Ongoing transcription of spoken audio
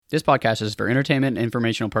This podcast is for entertainment and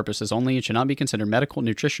informational purposes only and should not be considered medical,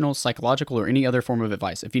 nutritional, psychological, or any other form of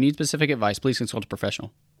advice. If you need specific advice, please consult a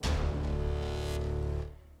professional.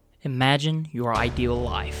 Imagine your ideal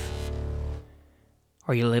life.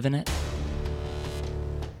 Are you living it?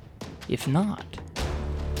 If not,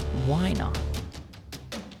 why not?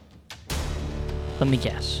 Let me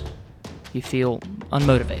guess. You feel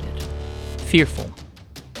unmotivated, fearful,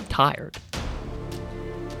 tired.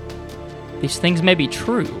 These things may be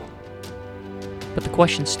true, but the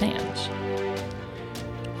question stands.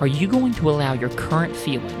 Are you going to allow your current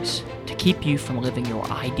feelings to keep you from living your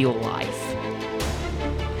ideal life?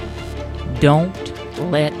 Don't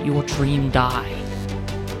let your dream die.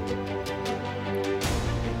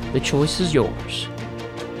 The choice is yours.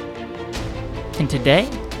 And today,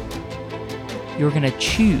 you're going to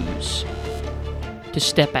choose to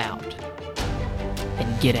step out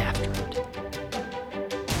and get after it.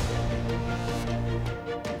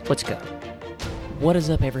 Let's go. What is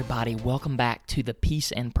up, everybody? Welcome back to the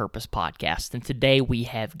Peace and Purpose podcast. And today we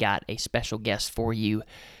have got a special guest for you.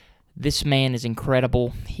 This man is incredible.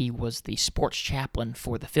 He was the sports chaplain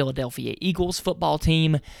for the Philadelphia Eagles football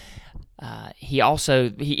team.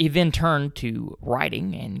 He then turned to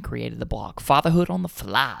writing and created the blog Fatherhood on the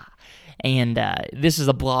Fly. And this is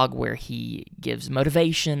a blog where he gives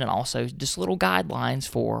motivation and also just little guidelines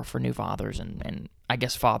for new fathers and I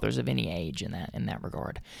guess fathers of any age in that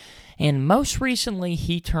regard. And most recently,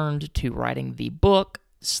 he turned to writing the book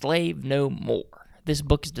Slave No More. This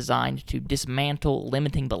book is designed to dismantle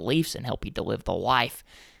limiting beliefs and help you to live the life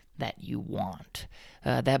that you want.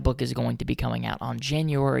 That book is going to be coming out on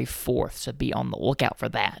January 4th, so be on the lookout for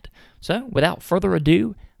that. So, without further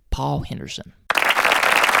ado, Paul Henderson.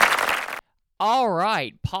 All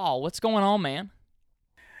right, Paul, what's going on, man?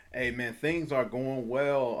 Hey, man, things are going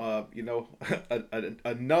well.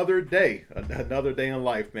 Another day in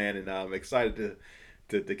life, man, and I'm excited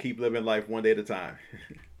to keep living life one day at a time.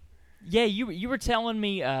 Yeah, you were telling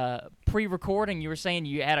me pre-recording, you were saying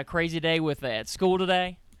you had a crazy day at school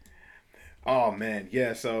today. Oh man,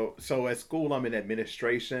 yeah. So at school I'm in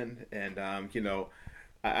administration, and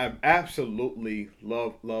I absolutely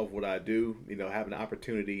love what I do. Having an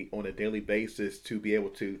opportunity on a daily basis to be able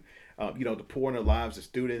to to pour in the lives of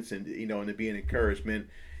students and and to be an encouragement.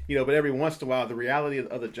 But every once in a while, the reality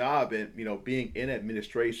of the job and being in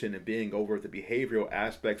administration and being over the behavioral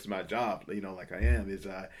aspects of my job, like I am, is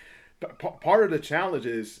part of the challenge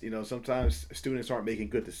is sometimes students aren't making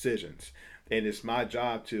good decisions. And it's my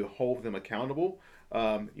job to hold them accountable,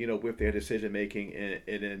 with their decision making, and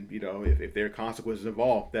then if there are consequences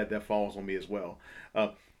involved, that falls on me as well.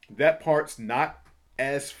 That part's not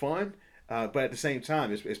as fun, but at the same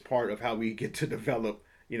time, it's part of how we get to develop,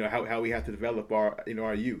 how we have to develop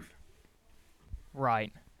our youth.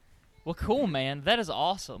 Right. Well, cool, man. That is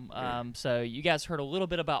awesome. So you guys heard a little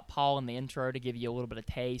bit about Paul in the intro to give you a little bit of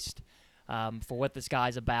taste for what this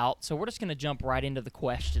guy's about. So we're just going to jump right into the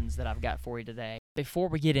questions that I've got for you today. Before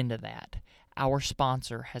we get into that, our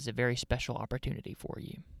sponsor has a very special opportunity for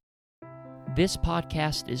you. This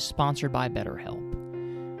podcast is sponsored by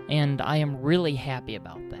BetterHelp, and I am really happy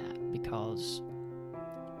about that because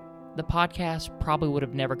the podcast probably would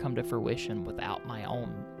have never come to fruition without my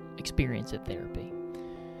own experience at therapy.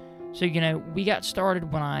 So, we got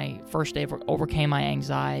started when I first overcame my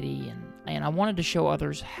anxiety, and I wanted to show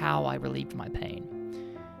others how I relieved my pain.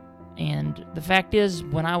 And the fact is,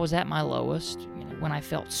 when I was at my lowest, when I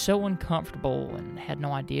felt so uncomfortable and had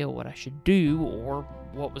no idea what I should do or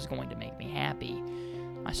what was going to make me happy,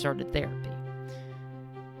 I started therapy.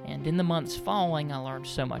 And in the months following, I learned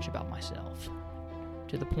so much about myself,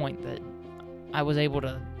 to the point that I was able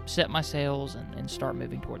to set my sails and start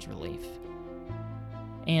moving towards relief.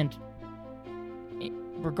 And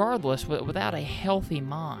regardless, without a healthy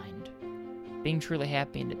mind, being truly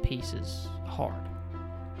happy and at peace is hard.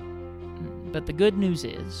 But the good news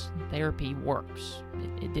is, therapy works.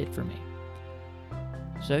 It did for me.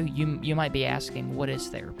 So you might be asking, what is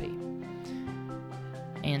therapy?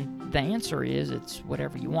 And the answer is, it's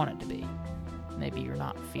whatever you want it to be. Maybe you're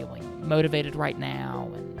not feeling motivated right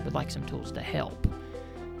now and would like some tools to help.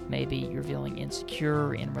 Maybe you're feeling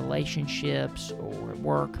insecure in relationships or at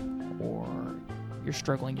work, or you're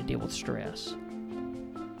struggling to deal with stress.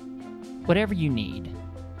 Whatever you need,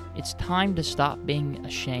 it's time to stop being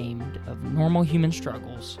ashamed of normal human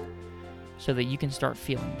struggles so that you can start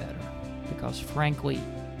feeling better, because frankly,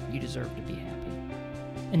 you deserve to be happy.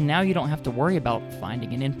 And now you don't have to worry about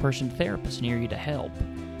finding an in-person therapist near you to help,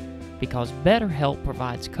 because BetterHelp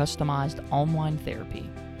provides customized online therapy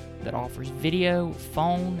that offers video,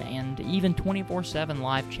 phone, and even 24/7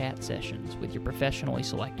 live chat sessions with your professionally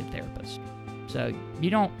selected therapist. so you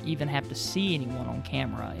don't even have to see anyone on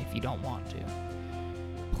camera if you don't want to.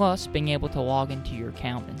 Plus, being able to log into your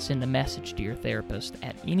account and send a message to your therapist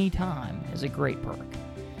at any time is a great perk.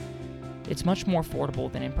 It's much more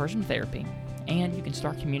affordable than in-person therapy, and you can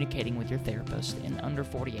start communicating with your therapist in under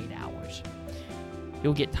 48 hours.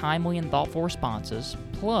 You'll get timely and thoughtful responses,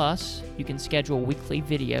 plus you can schedule weekly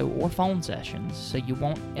video or phone sessions so you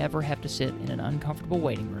won't ever have to sit in an uncomfortable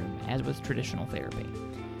waiting room as with traditional therapy.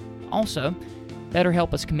 Also,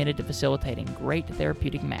 BetterHelp is committed to facilitating great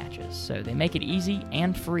therapeutic matches, so they make it easy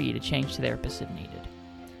and free to change therapists if needed.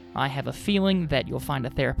 I have a feeling that you'll find a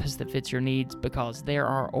therapist that fits your needs because there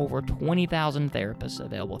are over 20,000 therapists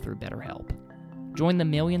available through BetterHelp. Join the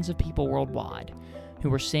millions of people worldwide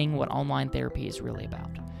who are seeing what online therapy is really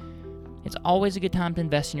about. It's always a good time to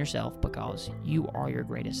invest in yourself because you are your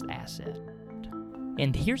greatest asset.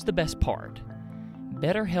 And here's the best part.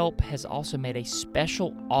 BetterHelp has also made a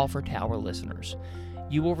special offer to our listeners.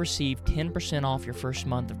 You will receive 10% off your first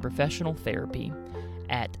month of professional therapy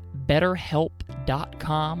at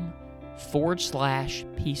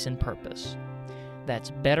betterhelp.com/peace and purpose. That's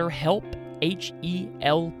BetterHelp,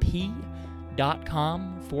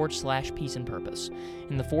 HELP.com/peace and purpose.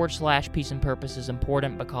 And the /peace and purpose is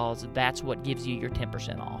important because that's what gives you your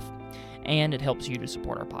 10% off. And it helps you to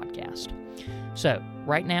support our podcast. So,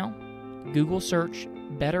 right now, Google search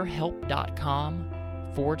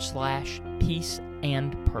betterhelp.com/peace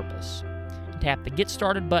and purpose. And tap the Get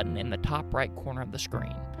Started button in the top right corner of the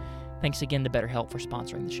screen. Thanks again to BetterHelp for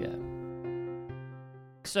sponsoring the show.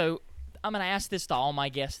 So, I'm going to ask this to all my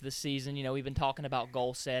guests this season. You know, we've been talking about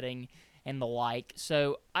goal setting and the like.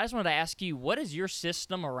 So, I just wanted to ask you, what is your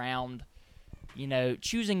system around, you know,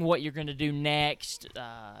 choosing what you're going to do next,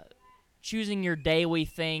 choosing your daily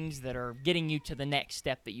things that are getting you to the next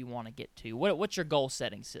step that you want to get to? What's your goal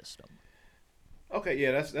setting system? Okay,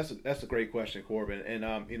 yeah, that's a great question, Corbin. And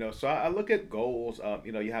so I look at goals.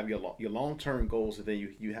 You have your long-term goals, and then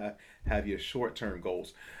you have your short-term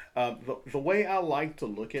goals. The way I like to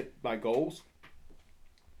look at my goals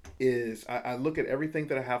is I look at everything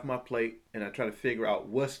that I have on my plate, and I try to figure out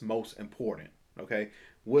what's most important. Okay,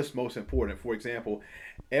 what's most important? For example,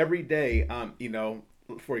 every day,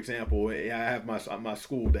 for example, I have my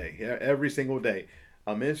school day. Every single day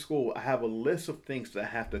I'm in school, I have a list of things that I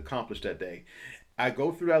have to accomplish that day. I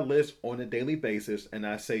go through that list on a daily basis, and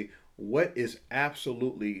I say what is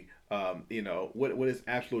absolutely what is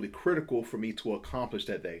absolutely critical for me to accomplish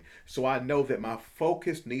that day. So I know that my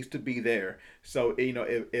focus needs to be there. So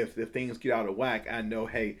if things get out of whack, I know,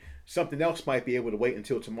 hey, something else might be able to wait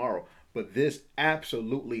until tomorrow, but this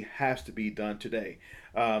absolutely has to be done today.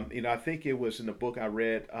 I think it was in the book I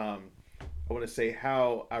read. I want to say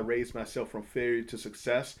How I Raised Myself from Failure to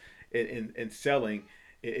Success in selling.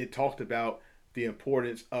 It talked about the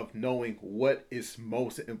importance of knowing what is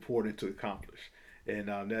most important to accomplish, and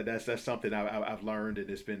that's something I've learned, and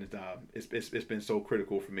it's been so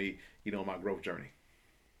critical for me, on my growth journey.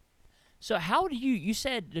 So how do you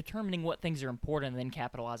said determining what things are important and then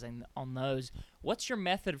capitalizing on those? What's your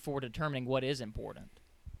method for determining what is important?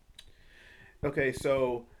 Okay,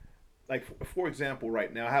 so like for example,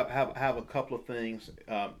 right now I have a couple of things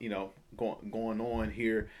going on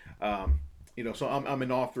here. So I'm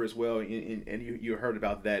an author as well, and you heard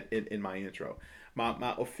about that in my intro.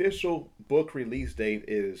 My official book release date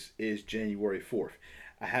is January 4th.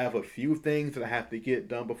 I have a few things that I have to get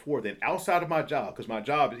done before then, outside of my job, because my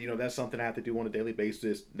job is, that's something I have to do on a daily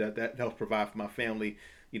basis that helps provide for my family,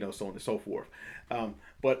 so on and so forth.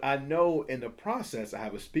 But I know in the process, I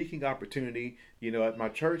have a speaking opportunity, at my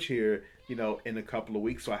church here, in a couple of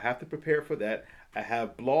weeks. So I have to prepare for that. I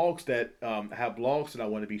have blogs that I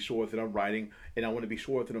want to be sure that I'm writing, and I want to be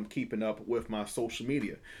sure that I'm keeping up with my social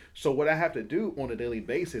media. So what I have to do on a daily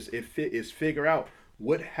basis is figure out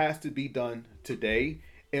what has to be done today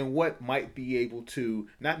and what might be able to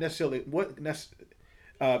not necessarily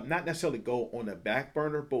go on the back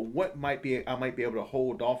burner, but what I might be able to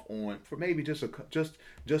hold off on for maybe just a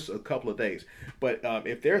couple of days. But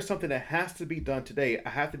if there's something that has to be done today, I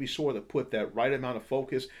have to be sure to put that right amount of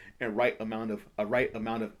focus and right amount of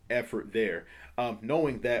effort there,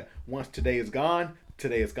 knowing that once today is gone,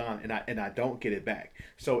 and I don't get it back.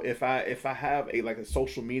 So if I have a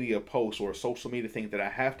social media post or a social media thing that I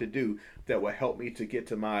have to do that will help me to get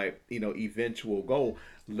to my eventual goal,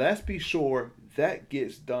 let's be sure that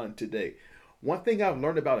gets done today. One thing I've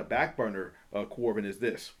learned about a back burner, Corbin, is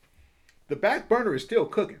this: the back burner is still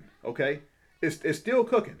cooking. Okay, it's still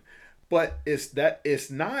cooking, but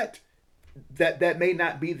it's not that may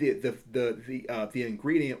not be the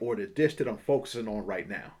ingredient or the dish that I'm focusing on right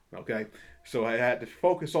now. Okay, so I had to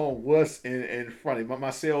focus on what's in front of me. My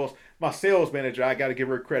sales manager, I got to give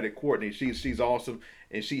her credit, Courtney. She's awesome,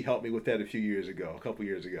 and she helped me with that a couple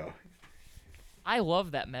years ago. I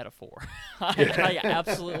love that metaphor. I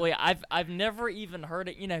absolutely. I've never even heard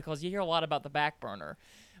it, because you hear a lot about the back burner,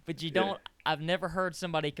 but you don't. Yeah. I've never heard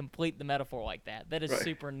somebody complete the metaphor like that. That is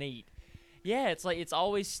super neat. Yeah, it's like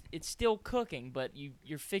it's still cooking, but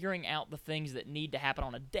you're figuring out the things that need to happen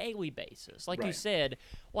on a daily basis. Like you said,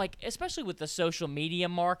 like especially with the social media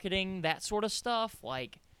marketing, that sort of stuff,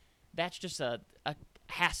 like that's just a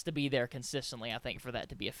has to be there consistently, I think, for that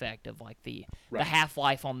to be effective. Like the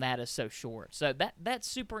half-life on that is so short. So that's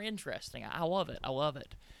super interesting. I love it.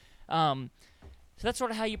 So that's sort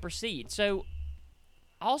of how you proceed. So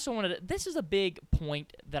I also this is a big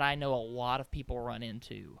point that I know a lot of people run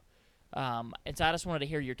into. And so I just wanted to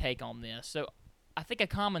hear your take on this. So I think a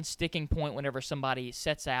common sticking point whenever somebody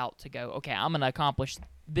sets out to go, okay, I'm going to accomplish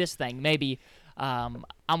this thing. Maybe I'm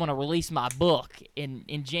going to release my book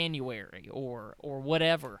in January or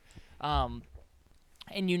whatever. And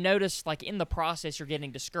you notice, like, in the process you're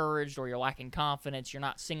getting discouraged or you're lacking confidence. You're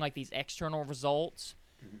not seeing, like, these external results.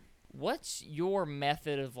 Mm-hmm. What's your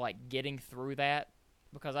method of, like, getting through that?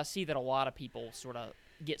 Because I see that a lot of people sort of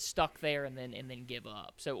get stuck there and then give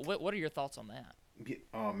up. So what are your thoughts on that?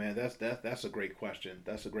 Oh man, that's a great question.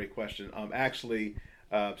 Actually,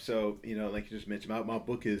 so like you just mentioned, my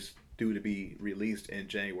book is due to be released in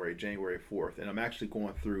January 4th, and I'm actually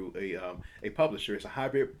going through a publisher. It's a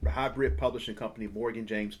hybrid publishing company, Morgan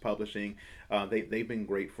James Publishing. They've been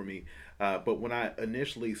great for me. But when I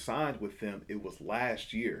initially signed with them, it was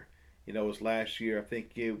last year. It was last year. I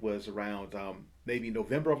think it was around maybe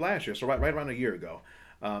November of last year. So right around a year ago.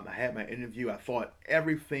 I had my interview. I thought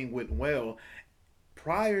everything went well.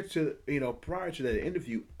 Prior to that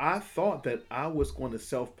interview, I thought that I was going to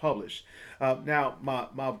self-publish. Now,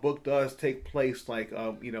 my book does take place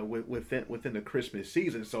within the Christmas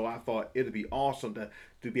season, so I thought it'd be awesome to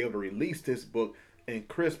be able to release this book in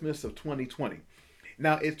Christmas of 2020.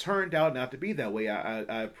 Now, it turned out not to be that way.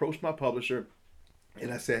 I approached my publisher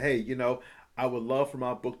and I said, hey, I would love for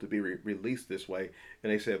my book to be released this way.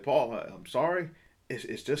 And they said, Paul, I'm sorry.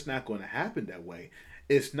 It's just not going to happen that way.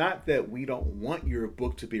 It's not that we don't want your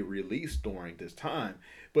book to be released during this time,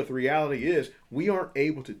 but the reality is we aren't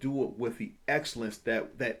able to do it with the excellence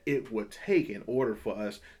that it would take in order for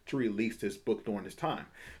us to release this book during this time.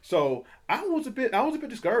 So I was a bit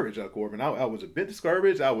discouraged, Corbin. I was a bit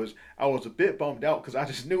discouraged. I was a bit bummed out because I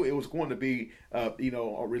just knew it was going to be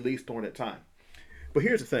released during that time. But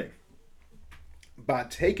here's the thing: by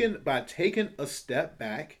taking a step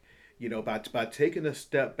back. By taking a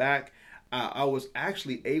step back, I was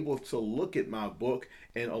actually able to look at my book,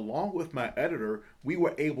 and along with my editor, we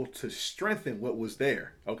were able to strengthen what was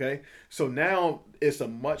there. Okay, so now it's a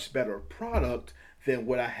much better product than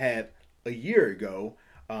what I had a year ago.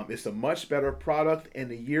 It's a much better product, and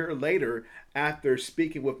a year later, after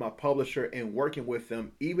speaking with my publisher and working with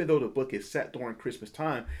them, even though the book is set during Christmas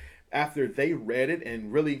time, after they read it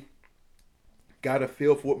and really got a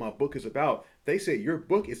feel for what my book is about, they said your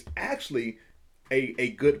book is actually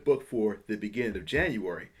a good book for the beginning of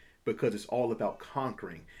January because it's all about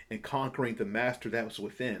conquering the master that was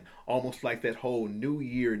within, almost like that whole new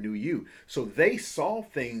year, new you. So they saw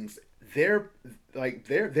things. They're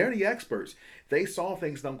the experts. They saw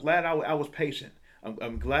things, and I'm glad I was patient.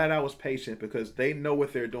 I'm glad I was patient because they know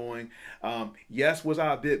what they're doing. Yes, was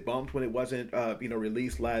I a bit bummed when it wasn't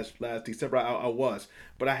released last December? I was,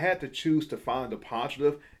 but I had to choose to find the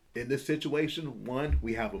positive in this situation. One,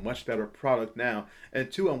 we have a much better product now,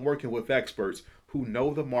 and two, I'm working with experts who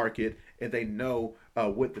know the market and they know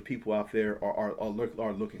what the people out there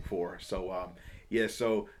are looking for. So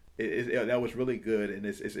so that was really good, and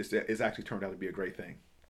it's actually turned out to be a great thing.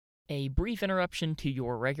 A brief interruption to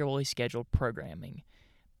your regularly scheduled programming,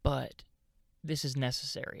 but this is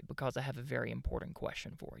necessary because I have a very important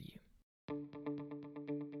question for you.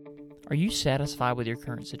 Are you satisfied with your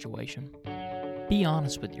current situation? Be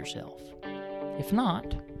honest with yourself. If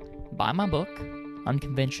not, buy my book,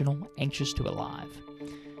 Unconventional, Anxious to Alive.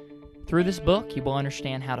 Through this book, you will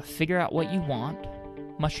understand how to figure out what you want,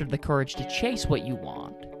 muster the courage to chase what you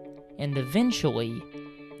want, and eventually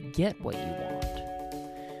get what you want.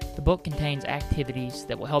 The book contains activities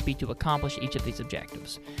that will help you to accomplish each of these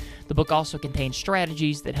objectives. The book also contains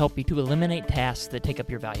strategies that help you to eliminate tasks that take up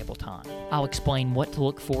your valuable time. I'll explain what to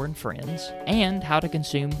look for in friends and how to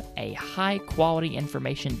consume a high-quality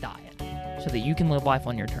information diet so that you can live life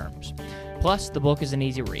on your terms. Plus, the book is an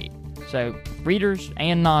easy read, So readers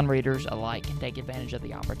and non-readers alike can take advantage of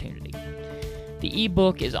the opportunity. The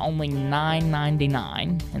ebook is only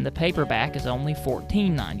 $9.99, and the paperback is only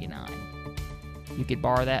 $14.99. You could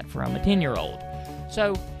borrow that from a 10-year-old.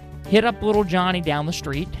 So hit up little Johnny down the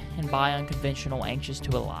street and buy Unconventional, Anxious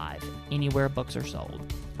to Alive anywhere books are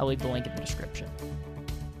sold. I'll leave the link in the description.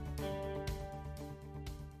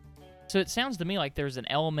 So it sounds to me like there's an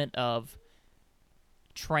element of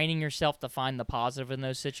training yourself to find the positive in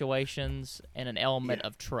those situations and an element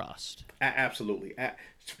of trust. Absolutely.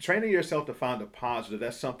 Training yourself to find the positive,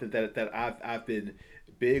 that's something that I've been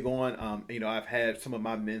big on. I've had some of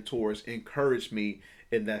my mentors encourage me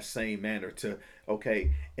in that same manner to,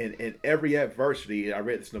 okay, in every adversity, I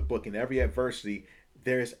read this in a book, in every adversity,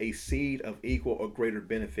 there's a seed of equal or greater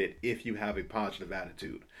benefit if you have a positive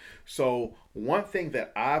attitude. So one thing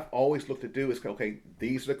that I've always looked to do is, okay,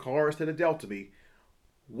 these are the cards that are dealt to me.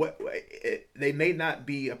 They may not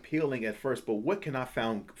be appealing at first, but what can I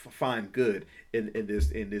find good in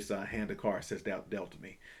this hand of cards that's dealt to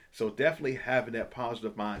me? So definitely having that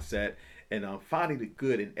positive mindset and finding the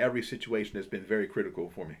good in every situation has been very critical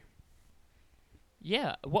for me.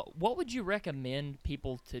 Yeah. What would you recommend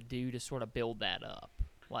people to do to sort of build that up?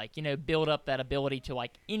 Like, build up that ability to,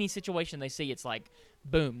 like, any situation they see, it's like,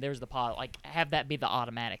 boom, there's the positive. Like, have that be the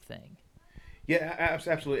automatic thing. Yeah,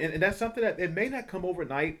 absolutely, and that's something that it may not come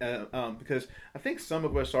overnight, because I think some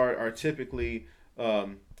of us are typically,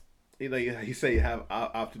 you say you have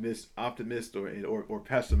optimist or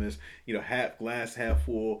pessimist, half glass half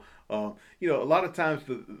full. A lot of times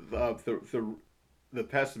the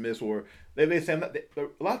pessimist, or they may say,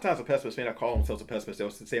 a lot of times the pessimist may not call themselves a pessimist,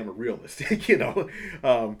 they'll say I'm a realist.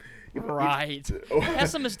 Right.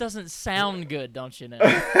 Pessimist doesn't sound good, don't you know?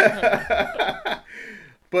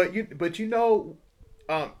 But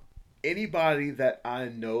anybody that I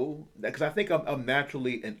know, because I think I'm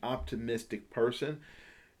naturally an optimistic person.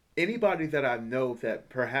 Anybody that I know that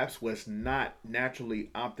perhaps was not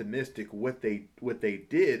naturally optimistic, what they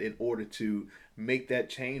did in order to make that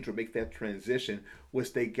change or make that transition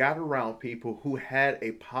was they got around people who had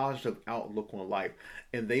a positive outlook on life,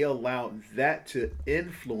 and they allowed that to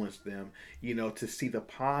influence them, to see the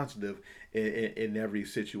positive in every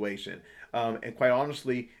situation. And quite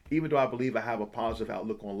honestly, even though I believe I have a positive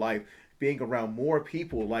outlook on life, being around more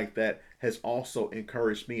people like that has also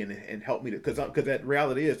encouraged me and helped me to, because that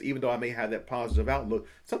reality is, even though I may have that positive outlook,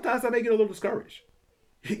 sometimes I may get a little discouraged.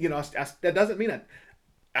 That doesn't mean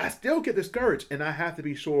I still get discouraged, and I have to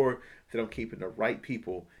be sure that I'm keeping the right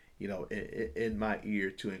people, in my ear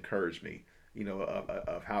to encourage me,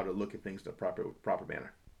 of how to look at things in a proper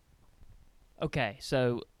manner. Okay,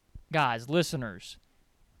 so guys, listeners,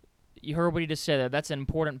 you heard what he just said there. That's an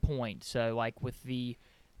important point. So, like, with the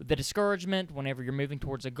discouragement, whenever you're moving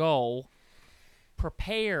towards a goal,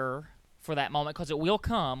 prepare for that moment, because it will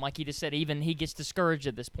come. Like he just said, even he gets discouraged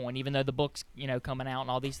at this point, even though the book's coming out and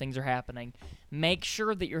all these things are happening. Make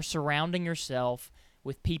sure that you're surrounding yourself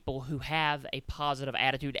with people who have a positive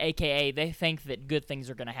attitude, aka they think that good things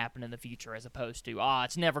are going to happen in the future, as opposed to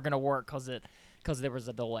it's never going to work because there was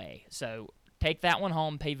a delay. So take that one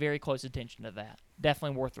home. Pay very close attention to that.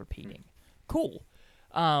 Definitely worth repeating. Cool.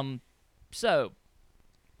 So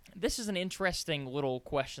this is an interesting little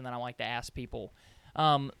question that I like to ask people.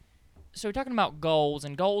 So we're talking about goals,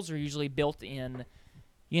 and goals are usually built in,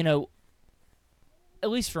 at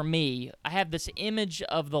least for me, I have this image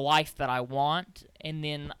of the life that I want, and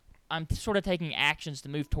then I'm sort of taking actions to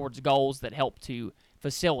move towards goals that help to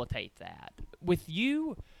facilitate that. With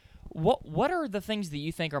you, what are the things that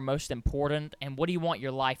you think are most important, and what do you want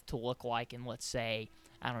your life to look like in, let's say,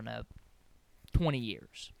 20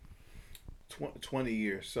 years? 20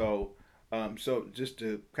 years. So just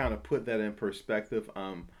to kind of put that in perspective,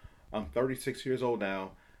 I'm 36 years old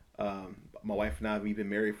now. My wife and I have been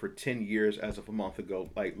married for 10 years as of a month ago,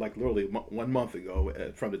 like literally 1 month ago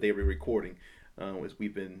from the day we're recording.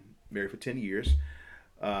 We've been married for 10 years.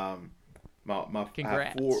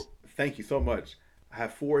 Congrats. Thank you so much. I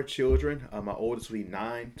have 4 children. My oldest will be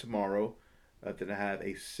 9 tomorrow. Then I have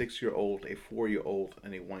a 6-year-old, a 4-year-old,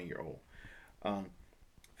 and a 1-year-old.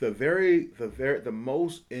 The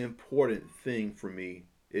most important thing for me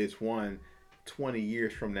is 20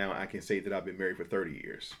 years from now, I can say that I've been married for 30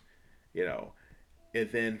 years, and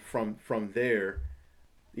then from there,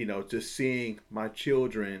 just seeing my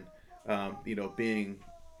children, being,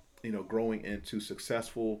 growing into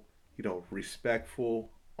successful,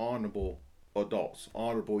 respectful, honorable adults,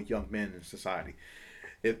 honorable young men in society.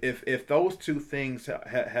 If those two things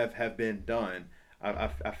have been done,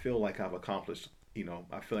 I feel like I've accomplished,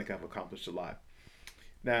 a lot.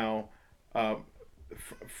 Now,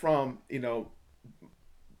 from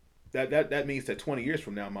that means that 20 years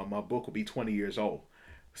from now, my book will be 20 years old.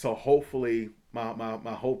 So hopefully, my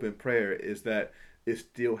hope and prayer is that it's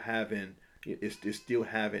still having it's still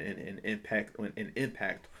having an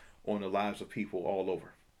impact on the lives of people all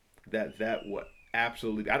over. That what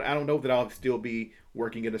absolutely. I don't know that I'll still be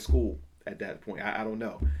working in a school at that point. I don't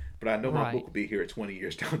know, but I know my book Right. will be here at 20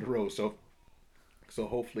 years down the road. So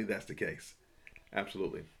hopefully that's the case.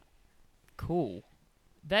 Absolutely. Cool.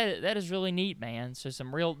 That is really neat, man. So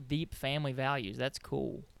some real deep family values. That's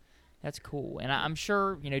cool. That's cool. And I'm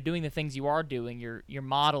sure, doing the things you are doing, you're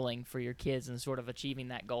modeling for your kids and sort of achieving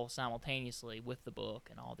that goal simultaneously with the book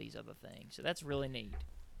and all these other things. So that's really neat.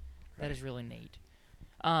 That Right. is really neat.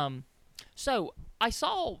 Um, so I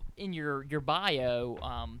saw in your bio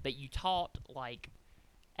that you taught like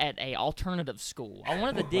at a alternative school. I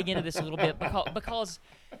wanted to dig into this a little bit because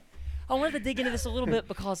I wanted to dig into this a little bit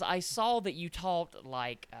because I saw that you taught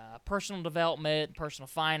like personal development, personal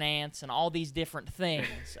finance, and all these different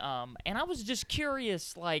things. And I was just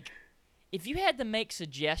curious, like, if you had to make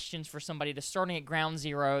suggestions for somebody that's starting at ground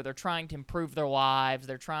zero, they're trying to improve their lives,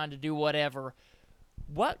 they're trying to do whatever,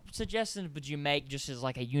 what suggestions would you make just as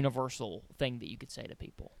like a universal thing that you could say to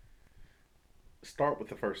people? Start with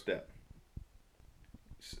the first step.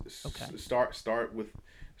 Okay. Start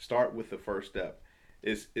with the first step.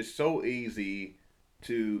 It's so easy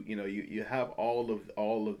to you have all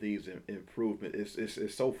of these improvement.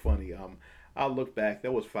 It's so funny. I look back.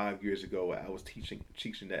 That was 5 years ago. I was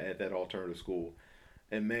teaching that at that alternative school,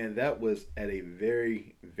 and man, that was at a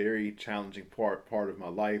very very challenging part of my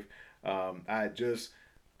life. I had just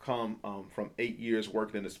come from 8 years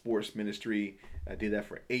working in the sports ministry. I did that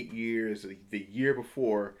for 8 years. The year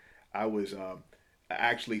before, I was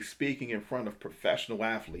actually speaking in front of professional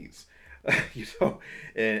athletes, you know,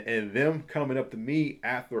 and them coming up to me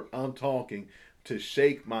after I'm talking to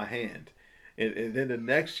shake my hand. And then the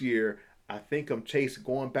next year, I think I'm chasing,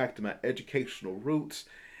 going back to my educational roots.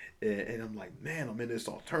 And I'm like, man, I'm in this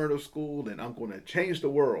alternative school and I'm going to change the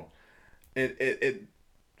world. And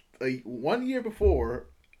one year before,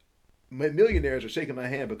 millionaires are shaking my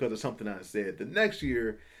hand because of something I said. The next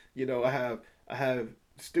year, I have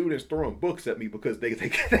students throwing books at me because they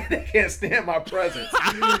can't stand my presence.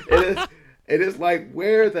 It is like,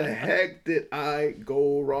 where the heck did I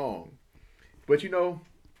go wrong? But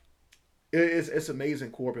it's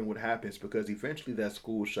amazing, Corbin, what happens because eventually that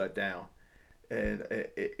school shut down, and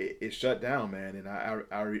it shut down, man.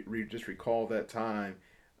 And just recall that time,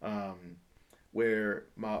 um, where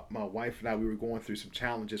my wife and I, we were going through some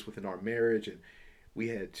challenges within our marriage, and we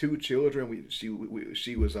had two children. She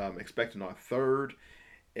was expecting our third,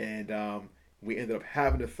 and we ended up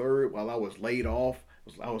having a third while I was laid off.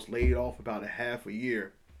 I was laid off about a half a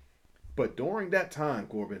year. But during that time,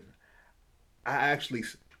 Corbin, I actually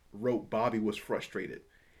wrote "Bobby was frustrated,"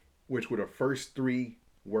 which were the first three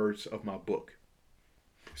words of my book.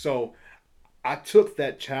 So I took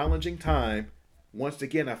that challenging time. Once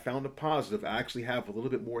again, I found a positive. I actually have a little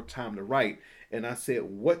bit more time to write. And I said,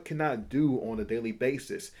 what can I do on a daily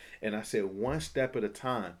basis? And I said, one step at a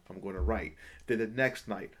time, I'm going to write. Then the next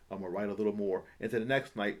night, I'm going to write a little more. And then the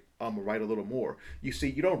next night, I'm going to write a little more. You see,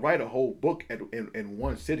 you don't write a whole book in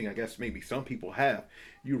one sitting. I guess maybe some people have.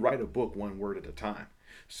 You write a book one word at a time.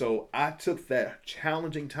 So I took that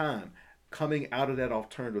challenging time coming out of that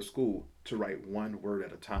alternative school to write one word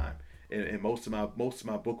at a time. And most of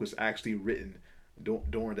my book was actually written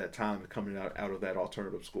during that time coming out of that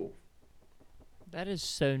alternative school. That is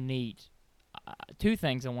so neat. Two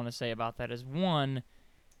things I want to say about that is one,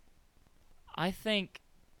 I think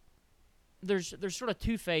there's sort of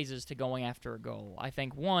two phases to going after a goal. I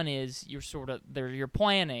think one is you're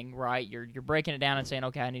planning, right? You're breaking it down and saying,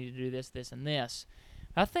 okay, I need to do this, this, and this.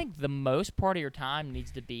 I think the most part of your time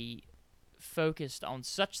needs to be focused on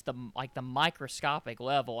such the microscopic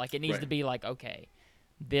level. Like it needs Right. to be like, okay,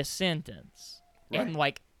 this sentence, Right. and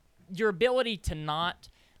like your ability to not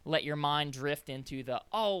let your mind drift into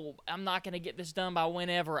I'm not going to get this done by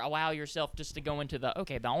whenever. Allow yourself just to go into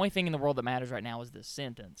okay, the only thing in the world that matters right now is this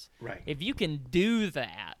sentence. Right. If you can do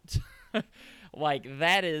that, like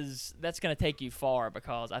that's going to take you far,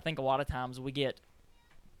 because I think a lot of times we get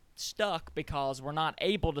stuck because we're not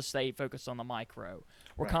able to stay focused on the micro.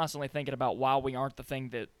 We're Right. constantly thinking about why we aren't the thing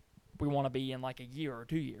that we want to be in like a year or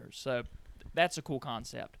 2 years. So that's a cool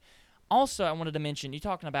concept. Also, I wanted to mention, you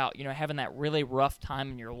talking about, having that really rough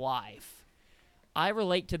time in your life. I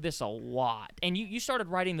relate to this a lot. And you started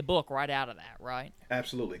writing the book right out of that, right?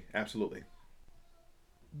 Absolutely. Absolutely.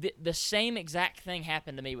 The same exact thing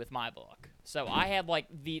happened to me with my book. So I had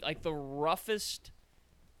the roughest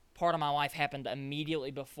part of my life happened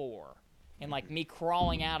immediately before. and like me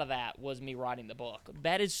crawling out of that was me writing the book.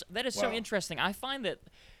 That is so Wow. interesting. I find that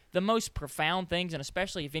the most profound things, and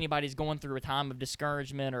especially if anybody's going through a time of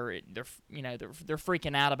discouragement or they're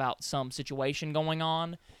freaking out about some situation going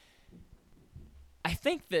on, I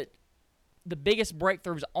think that the biggest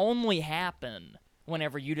breakthroughs only happen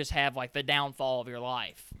whenever you just have like the downfall of your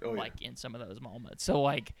life, Oh, yeah. like in some of those moments. So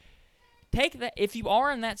like, take that if you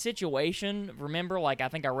are in that situation. Remember, like I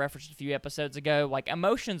think I referenced a few episodes ago, like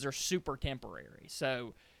emotions are super temporary.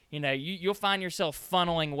 So you'll find yourself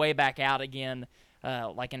funneling way back out again,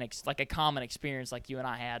 like a common experience like you and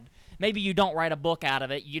I had. Maybe you don't write a book out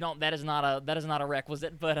of it. You don't. That is not a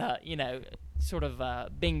requisite. But sort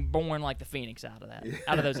of being born like the phoenix out of that,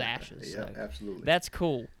 out of those ashes. Yeah, So absolutely. that's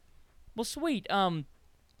cool. Well, sweet.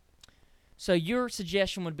 So your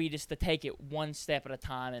suggestion would be just to take it one step at a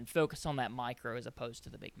time and focus on that micro as opposed to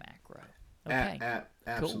the big macro. Okay.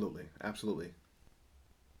 Absolutely. Absolutely.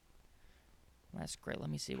 That's great. Let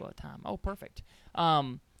me see what time. Oh, perfect.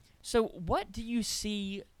 So what do you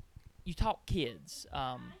see? You talk kids.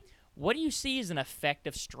 What do you see as an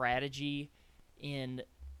effective strategy in,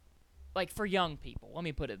 like, for young people? Let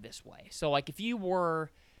me put it this way. So, like, if you were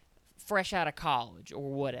fresh out of college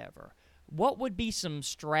or whatever, what would be some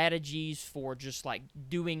strategies for just, like,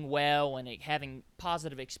 doing well and having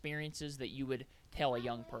positive experiences that you would tell a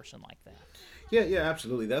young person like that? Yeah,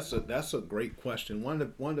 absolutely. That's a great question. One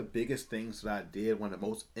of the biggest things that I did, one of the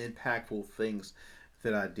most impactful things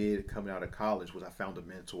that I did coming out of college was I found a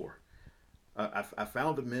mentor. I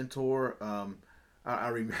found a mentor.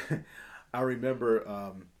 I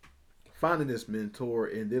remember finding this mentor,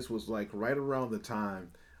 and this was like right around the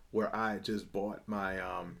time where I just bought my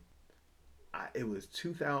it was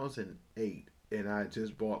 2008, and I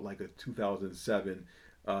just bought like a 2007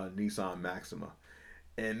 Nissan Maxima.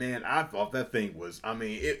 And man, I thought that thing was. I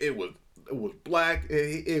mean, it was black.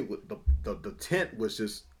 It was the tint was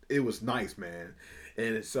just. It was nice, man.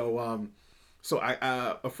 And so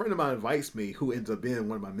a friend of mine invites me, who ends up being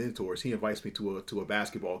one of my mentors. He invites me to a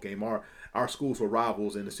basketball game. Our schools were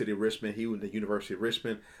rivals in the city of Richmond. He went to the University of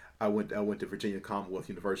Richmond. I went to Virginia Commonwealth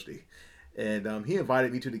University, and he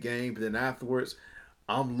invited me to the game. But then afterwards,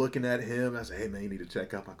 I'm looking at him. And I said, "Hey man, you need to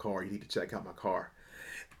check out my car. You need to check out my car."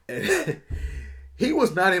 And he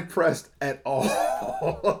was not impressed at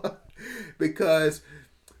all because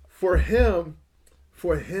for him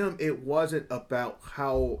it wasn't about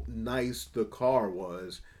how nice the car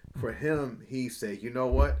was. For him, he said, "You know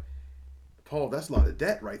what, Paul, that's a lot of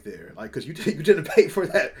debt right there. Like, because you didn't pay for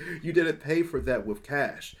that. You didn't pay for that with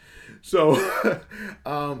cash." So,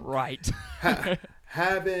 Right.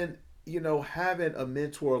 having having a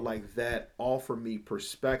mentor like that offer me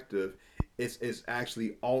perspective, it's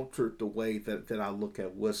actually altered the way that I look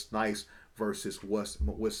at what's nice versus what's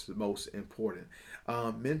most important.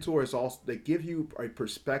 Mentors also, they give you a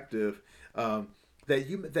perspective that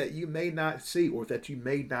you may not see, or that you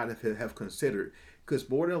may not have considered, because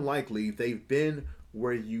more than likely they've been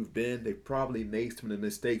where you've been. They've probably made some of the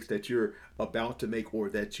mistakes that you're about to make or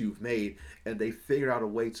that you've made, and they figured out a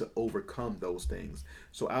way to overcome those things.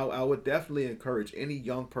 So I would definitely encourage any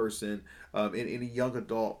young person, and any young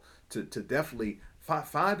adult to definitely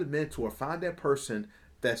find a mentor, find that person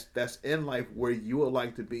that's in life where you would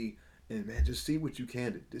like to be, and man, just see what you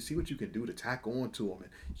can do, see what you can do to tack on to them,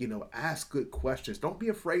 and ask good questions. Don't be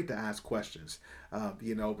afraid to ask questions,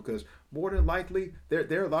 because more than likely there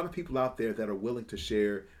are a lot of people out there that are willing to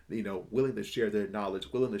share, willing to share their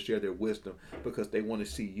knowledge, willing to share their wisdom, because they want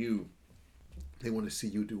to see you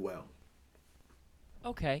do well.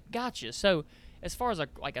 Okay, gotcha. So, as far as a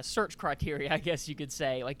search criteria, I guess you could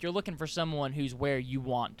say, like, you're looking for someone who's where you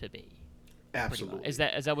want to be. Absolutely. Is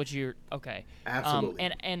that what you're? Okay.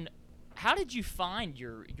 Absolutely. And how did you find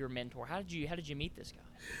your mentor? How did you meet this guy?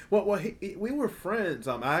 Well, we were friends.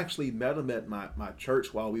 I actually met him at my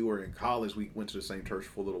church while we were in college. We went to the same church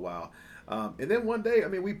for a little while, and then one day, I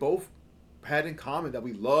mean, we both had in common that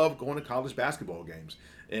we loved going to college basketball games.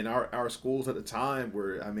 And our schools at the time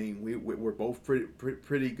were, I mean, we were both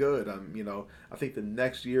pretty good. I think the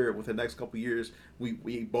next year, with the next couple of years, we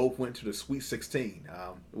both went to the Sweet 16,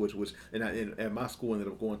 which was, and my school ended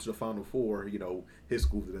up going to the Final Four. His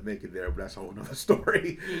school didn't make it there, but that's a whole other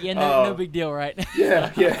story. Yeah, no big deal, right?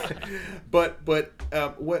 yeah. But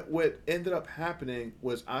what ended up happening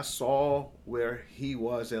was I saw where he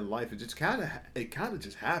was in life. It kind of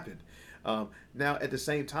just happened. Now, at the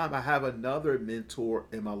same time, I have another mentor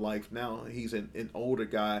in my life. Now he's an older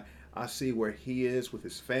guy. I see where he is with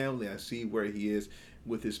his family. I see where he is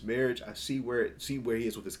with his marriage. I see where he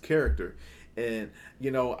is with his character, and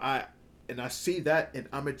I see that, and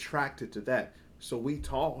I'm attracted to that. So we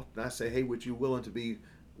talked, and I say, "Hey, would you willing to be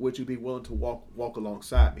would you be willing to walk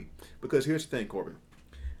alongside me? Because here's the thing, Corbin.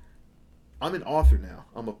 I'm an author now.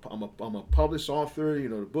 I'm a published author. You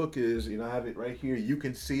know, the book is, I have it right here. You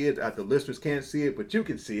can see it. The listeners can't see it, but you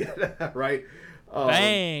can see it, right?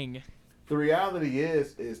 Bang. The reality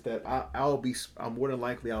is that I'm more than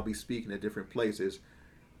likely I'll be speaking at different places,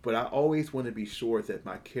 but I always want to be sure that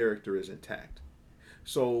my character is intact.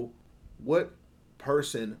 So, what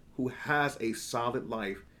person who has a solid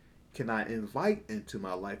life can I invite into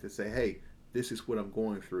my life and say, hey, this is what I'm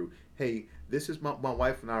going through. Hey, this is my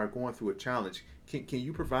wife and I are going through a challenge. Can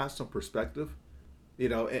you provide some perspective?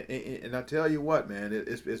 And I tell you what, man,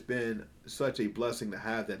 it's been such a blessing to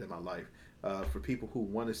have that in my life. For people who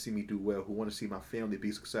want to see me do well, who want to see my family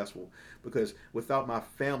be successful. Because without my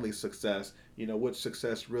family's success, what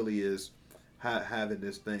success really is having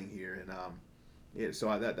this thing here. And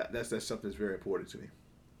so that's something that's very important to me.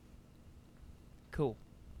 Cool.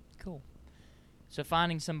 So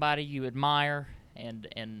finding somebody you admire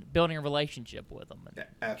and building a relationship with them. Yeah,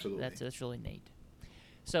 absolutely. That's really neat.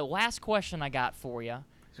 So last question I got for you.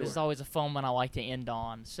 Sure. This is always a fun one I like to end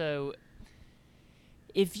on. So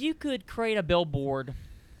if you could create a billboard,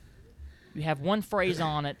 you have one phrase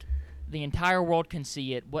on it, the entire world can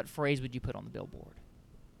see it, what phrase would you put on the billboard?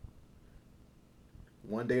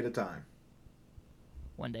 One day at a time.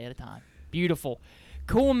 One day at a time. Beautiful.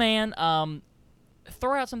 Cool, man.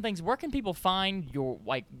 Throw out some things. Where can people find your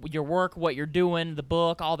work, what you're doing, the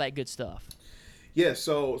book, all that good stuff? Yeah,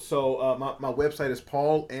 so my website is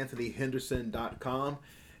paulanthonyhenderson.com.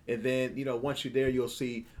 And then, once you're there, you'll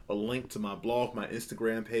see a link to my blog, my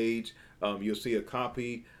Instagram page. You'll see a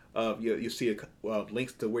copy of, you'll see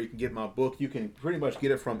links to where you can get my book. You can pretty much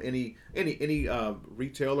get it from any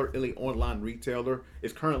retailer, any online retailer.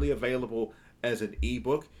 It's currently available as an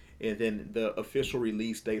ebook. And then the official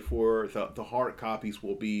release date for the hard copies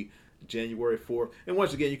will be January 4th. And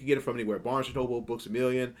once again, you can get it from anywhere. Barnes & Noble, Books A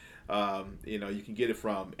Million. You can get it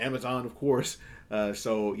from Amazon, of course.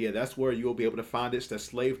 So, yeah, that's where you'll be able to find it. It's that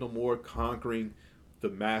Slave No More, Conquering the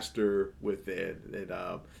Master Within. And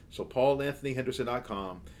so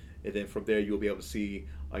paulanthonyhenderson.com. And then from there, you'll be able to see,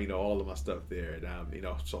 all of my stuff there. And,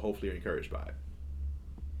 so hopefully you're encouraged by it.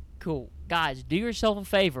 Cool. Guys, do yourself a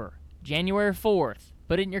favor. January 4th.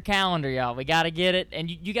 Put it in your calendar, y'all. We got to get it.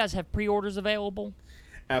 And you guys have pre-orders available?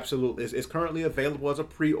 Absolutely. It's currently available as a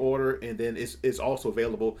pre-order, and then it's also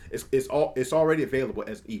available. It's already available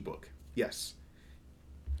as ebook. Yes.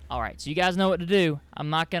 All right. So you guys know what to do. I'm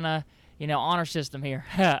not going to, honor system here.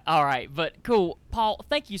 All right. But cool. Paul,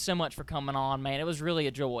 thank you so much for coming on, man. It was really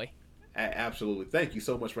a joy. Absolutely. Thank you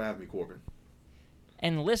so much for having me, Corbin.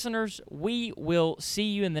 And listeners, we will see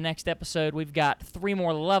you in the next episode. We've got 3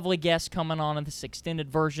 more lovely guests coming on in this extended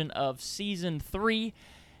version of Season 3,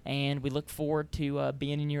 and we look forward to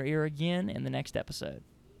being in your ear again in the next episode.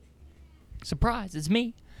 Surprise, it's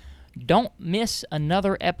me. Don't miss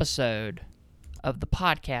another episode of the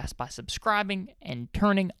podcast by subscribing and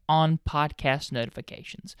turning on podcast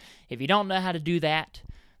notifications. If you don't know how to do that,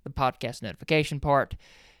 the podcast notification part,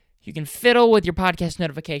 you can fiddle with your podcast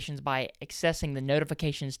notifications by accessing the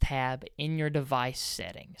Notifications tab in your device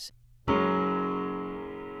settings.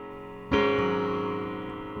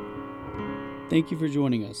 Thank you for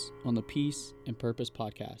joining us on the Peace and Purpose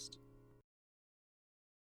Podcast.